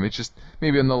term. It's just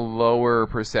maybe in the lower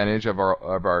percentage of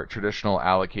our traditional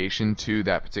allocation to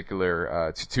that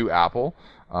particular to Apple.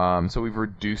 So we've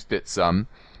reduced it some,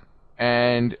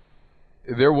 and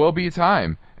there will be a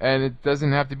time, and it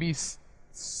doesn't have to be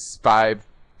 5-7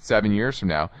 years from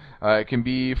now. It can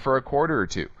be for a quarter or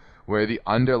two, where the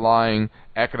underlying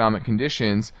economic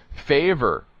conditions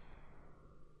favor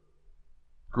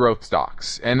growth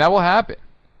stocks, and that will happen.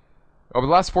 Over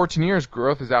the last 14 years,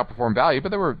 growth has outperformed value,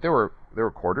 but there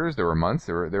were quarters, there were months,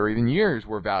 there were even years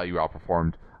where value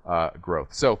outperformed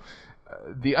growth. So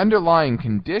the underlying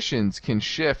conditions can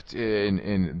shift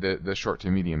in the short to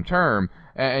medium term,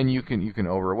 and you can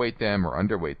overweight them or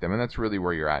underweight them, and that's really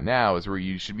where you're at now, is where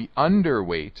you should be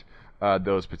underweight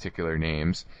those particular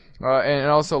names, and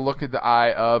also look at the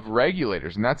eye of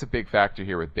regulators, and that's a big factor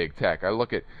here with big tech. I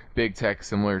look at big tech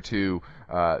similar to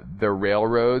the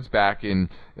railroads back in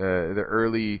the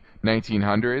early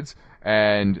 1900s,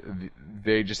 and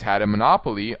they just had a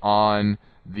monopoly on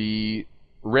the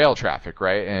rail traffic,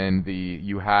 right? And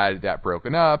you had that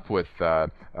broken up with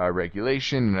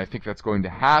regulation, and I think that's going to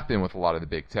happen with a lot of the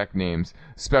big tech names,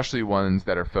 especially ones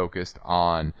that are focused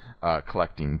on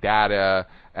collecting data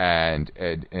and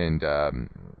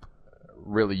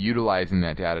really utilizing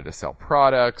that data to sell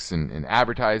products and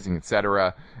advertising,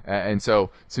 etc. And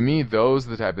so, to me, those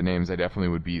are the type of names I definitely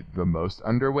would be the most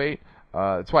underweight.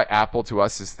 That's why Apple, to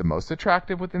us, is the most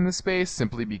attractive within the space,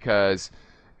 simply because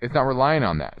it's not reliant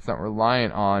on that. It's not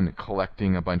reliant on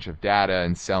collecting a bunch of data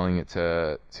and selling it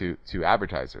to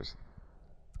advertisers.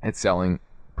 It's selling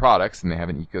products, and they have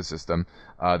an ecosystem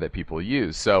that people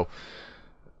use. So,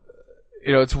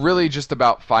 it's really just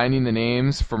about finding the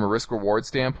names from a risk-reward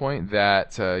standpoint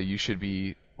that you should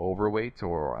be overweight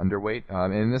or underweight.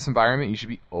 And in this environment, you should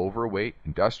be overweight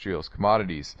industrials,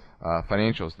 commodities,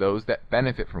 financials, those that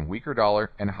benefit from weaker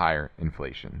dollar and higher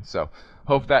inflation. So,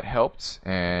 hope that helped,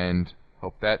 and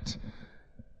hope that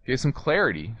gave some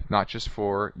clarity, not just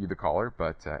for you, the caller,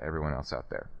 but everyone else out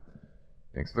there.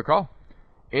 Thanks for the call.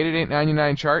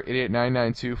 888-99-CHART,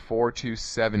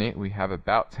 888-992-4278. We have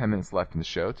about 10 minutes left in the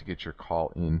show to get your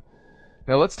call in.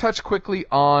 Now let's touch quickly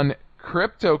on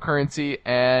cryptocurrency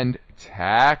and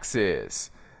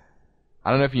taxes. I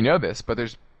don't know if you know this, but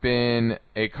there's been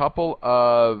a couple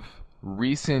of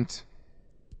recent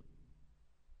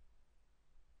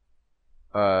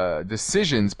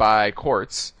decisions by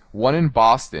courts, one in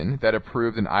Boston that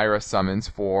approved an IRS summons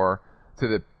for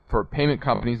payment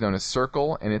companies known as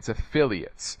Circle and its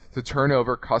affiliates to turn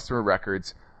over customer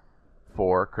records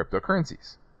for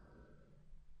cryptocurrencies.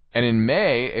 And in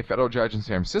May, a federal judge in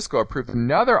San Francisco approved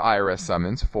another IRS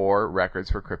summons for records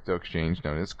for crypto exchange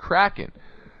known as Kraken.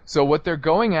 So what they're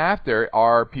going after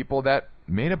are people that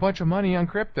made a bunch of money on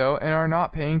crypto and are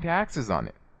not paying taxes on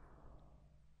it.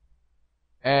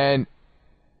 And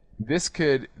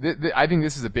I think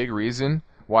this is a big reason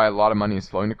why a lot of money is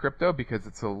flowing to crypto, because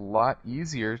it's a lot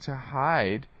easier to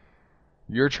hide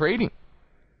your trading.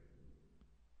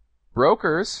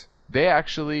 Brokers, they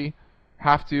actually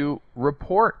have to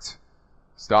report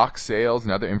stock sales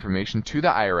and other information to the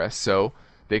IRS so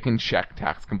they can check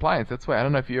tax compliance. That's why I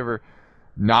don't know if you ever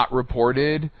not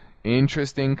reported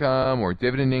interest income or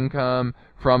dividend income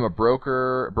from a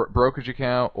brokerage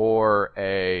account or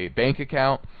a bank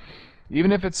account.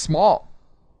 Even if it's small,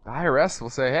 the IRS will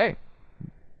say, hey,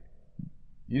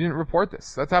 you didn't report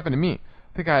this. That's happened to me.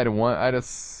 I think it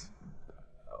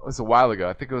was a while ago.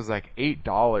 I think it was like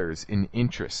 $8 in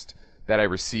interest that I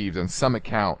received on some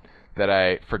account that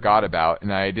I forgot about,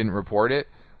 and I didn't report it.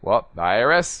 Well, the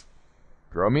IRS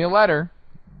throw me a letter.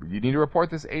 You need to report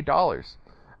this $8.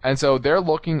 And so they're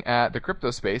looking at the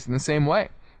crypto space in the same way.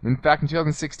 In fact, in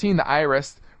 2016, the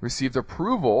IRS received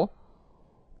approval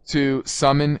to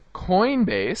summon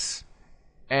Coinbase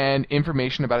and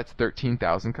information about its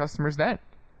 13,000 customers then.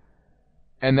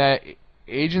 And that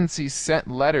agency sent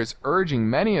letters urging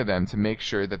many of them to make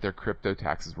sure that their crypto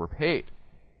taxes were paid,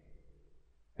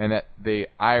 and that the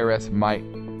IRS might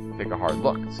take a hard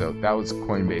look. So that was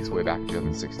Coinbase way back in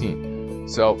 2016.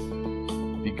 So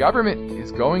the government is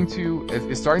starting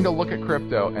to look at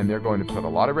crypto, and they're going to put a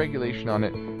lot of regulation on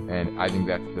it, and I think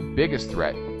that's the biggest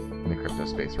threat in the crypto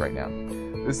space right now.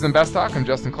 This is Invest Talk. I'm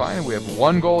Justin Klein, and we have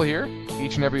one goal here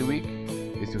each and every week,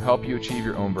 is to help you achieve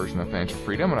your own version of financial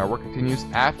freedom, and our work continues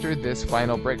after this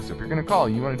final break. So if you're going to call,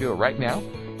 you want to do it right now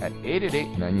at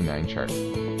 888-99-CHART.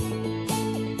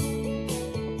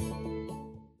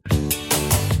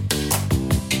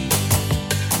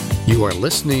 You are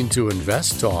listening to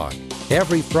Invest Talk.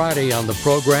 Every Friday on the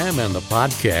program and the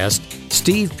podcast,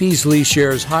 Steve Peasley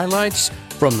shares highlights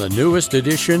from the newest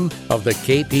edition of the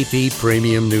KPP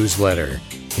Premium Newsletter.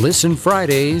 Listen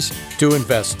Fridays to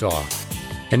Invest Talk.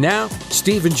 And now,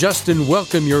 Steve and Justin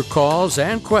welcome your calls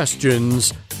and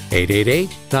questions.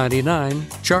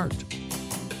 888-99-CHART.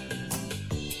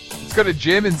 Let's go to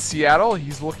Jim in Seattle.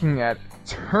 He's looking at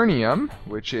Ternium,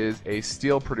 which is a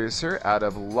steel producer out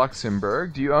of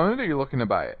Luxembourg. Do you own it, or are you looking to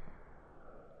buy it?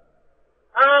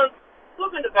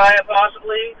 Looking to buy it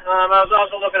possibly. I was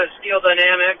also looking at Steel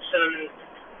Dynamics, and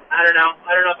I don't know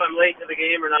if I'm late to the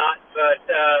game or not, but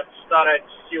just thought I'd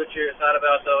see what you thought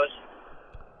about those.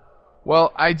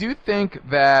 Well, I do think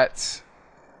that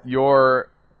you're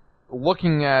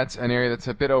looking at an area that's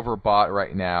a bit overbought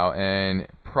right now, and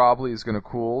probably is going to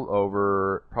cool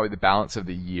over probably the balance of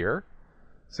the year.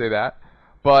 Say that.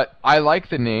 But I like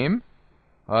the name.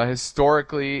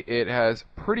 Historically, it has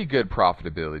pretty good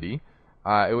profitability.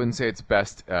 I wouldn't say it's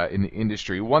best in the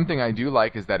industry. One thing I do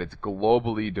like is that it's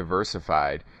globally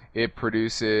diversified. It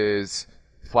produces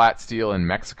flat steel in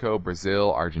Mexico,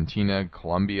 Brazil, Argentina,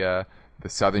 Colombia, the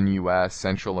southern U.S.,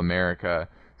 Central America.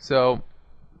 So,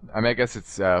 I guess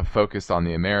it's focused on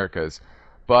the Americas.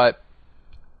 But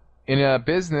in a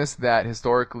business that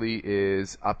historically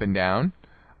is up and down,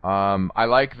 I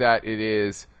like that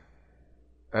it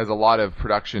has a lot of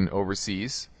production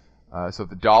overseas. So if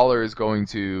the dollar is going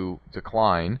to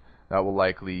decline, that will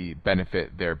likely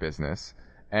benefit their business.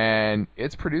 And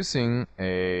it's producing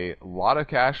a lot of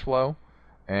cash flow,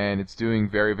 and it's doing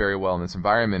very, very well in this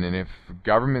environment. And if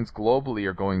governments globally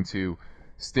are going to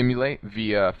stimulate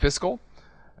via fiscal,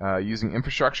 using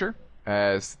infrastructure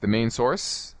as the main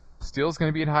source, steel is going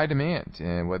to be in high demand.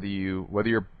 And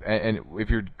if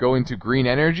you're going to green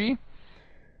energy,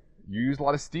 you use a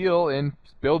lot of steel in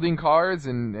building cars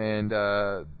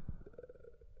and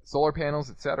solar panels,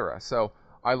 etc. So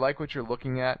I like what you're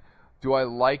looking at. Do I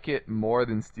like it more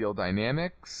than Steel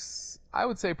Dynamics? I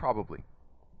would say probably.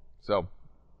 So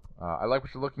I like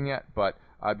what you're looking at, but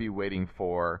I'd be waiting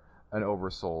for an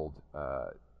oversold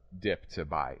dip to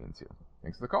buy into.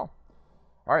 Thanks for the call.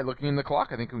 All right, looking in the clock,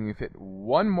 I think we can fit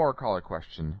one more caller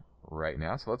question right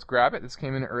now. So let's grab it. This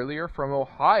came in earlier from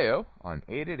Ohio on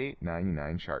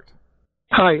 888-99-CHART.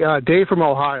 Hi, Dave from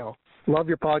Ohio. Love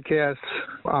your podcast.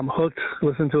 I'm hooked.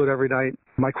 Listen to it every night.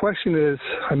 My question is,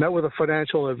 I met with a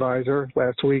financial advisor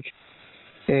last week,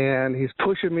 and he's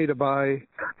pushing me to buy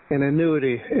an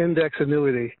annuity, index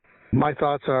annuity. My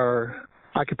thoughts are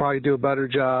I could probably do a better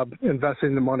job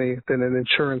investing the money than an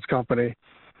insurance company.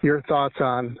 Your thoughts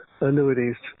on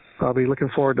annuities? I'll be looking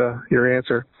forward to your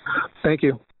answer. Thank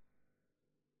you.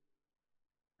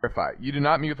 You did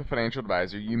not meet with a financial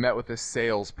advisor. You met with a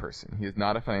salesperson. He is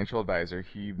not a financial advisor.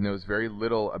 He knows very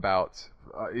little about,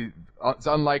 it's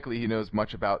unlikely he knows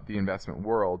much about the investment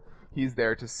world. He's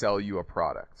there to sell you a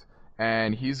product.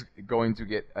 And he's going to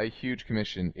get a huge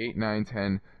commission, 8,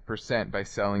 9, 10% by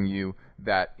selling you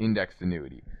that indexed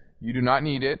annuity. You do not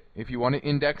need it. If you want to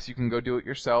index, you can go do it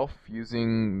yourself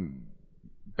using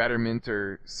Betterment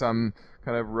or some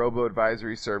kind of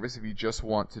robo-advisory service if you just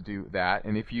want to do that.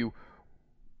 And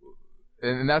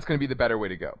that's going to be the better way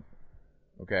to go.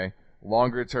 Okay?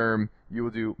 Longer term, you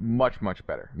will do much, much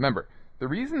better. Remember, the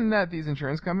reason that these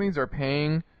insurance companies are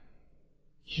paying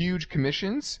huge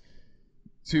commissions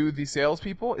to the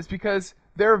salespeople is because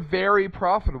they're very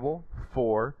profitable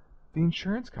for the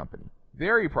insurance company.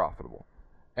 Very profitable.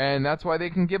 And that's why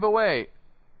they can give away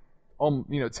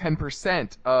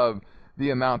 10% of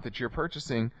the amount that you're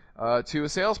purchasing to a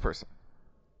salesperson.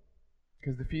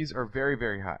 Because the fees are very,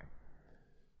 very high.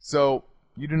 So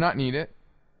you do not need it.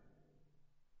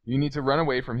 You need to run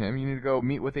away from him. You need to go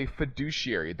meet with a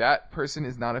fiduciary. That person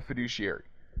is not a fiduciary.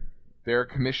 They're a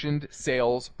commissioned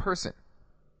salesperson.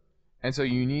 And so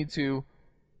you need to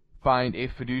find a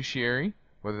fiduciary,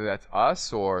 whether that's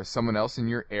us or someone else in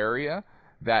your area,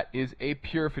 that is a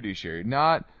pure fiduciary.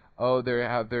 Not, they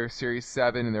have their Series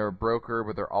 7 and they're a broker,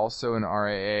 but they're also an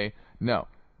RIA. No.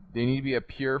 They need to be a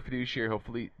pure fiduciary,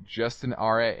 hopefully just an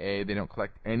RIA. They don't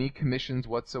collect any commissions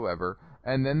whatsoever.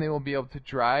 And then they will be able to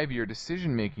drive your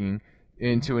decision-making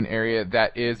into an area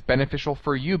that is beneficial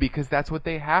for you, because that's what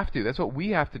they have to. That's what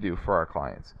we have to do for our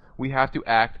clients. We have to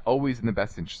act always in the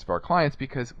best interest of our clients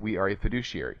because we are a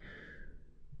fiduciary.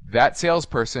 That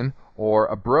salesperson or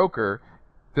a broker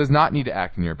does not need to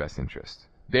act in your best interest.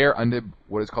 They're under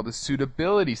what is called the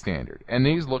suitability standard. And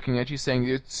he's looking at you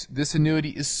saying this annuity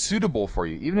is suitable for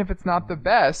you. Even if it's not the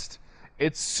best,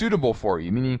 it's suitable for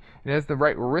you, meaning it has the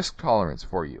right risk tolerance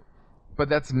for you. But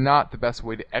that's not the best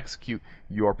way to execute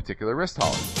your particular risk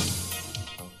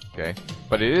tolerance. Okay?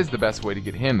 But it is the best way to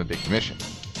get him a big commission.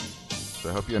 So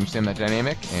I hope you understand that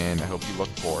dynamic, and I hope you look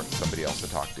for somebody else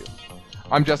to talk to.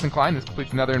 I'm Justin Klein. This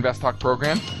completes another Invest Talk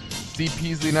program. Steve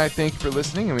Peasley and I thank you for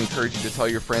listening, and we encourage you to tell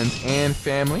your friends and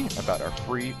family about our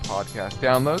free podcast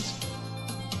downloads.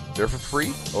 They're for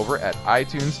free over at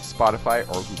iTunes, Spotify,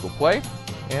 or Google Play,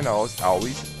 and always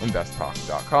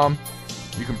investtalk.com.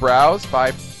 You can browse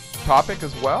by topic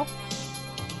as well.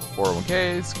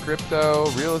 401ks,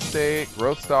 crypto, real estate,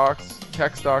 growth stocks,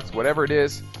 tech stocks, whatever it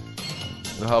is.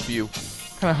 It'll help you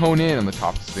kind of hone in on the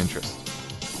topics of interest.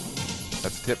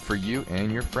 That's a tip for you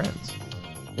and your friends.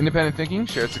 Independent thinking,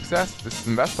 shared success. This is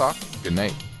Invest Talk. Good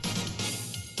night.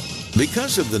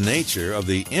 Because of the nature of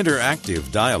the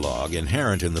interactive dialogue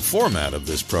inherent in the format of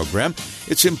this program,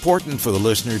 it's important for the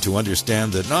listener to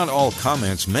understand that not all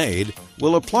comments made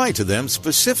will apply to them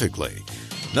specifically.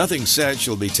 Nothing said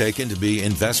shall be taken to be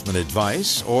investment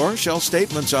advice, or shall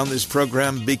statements on this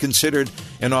program be considered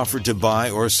an offer to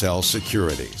buy or sell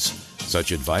securities.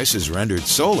 Such advice is rendered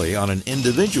solely on an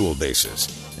individual basis,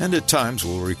 and at times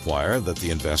will require that the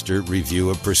investor review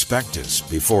a prospectus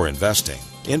before investing.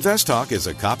 Invest Talk is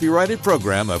a copyrighted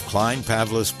program of Klein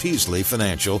Pavlis Peasley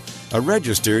Financial, a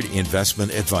registered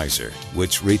investment advisor,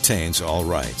 which retains all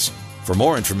rights. For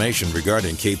more information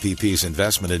regarding KPP's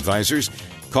investment advisors,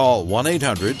 call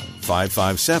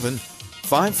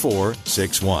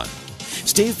 1-800-557-5461.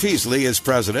 Steve Peasley is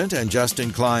president and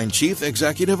Justin Klein, chief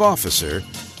executive officer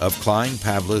of Klein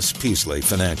Pavlis Peasley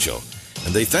Financial.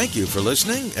 And they thank you for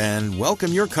listening and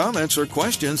welcome your comments or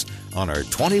questions on our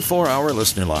 24-hour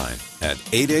listener line at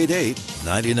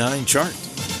 888-99-CHART.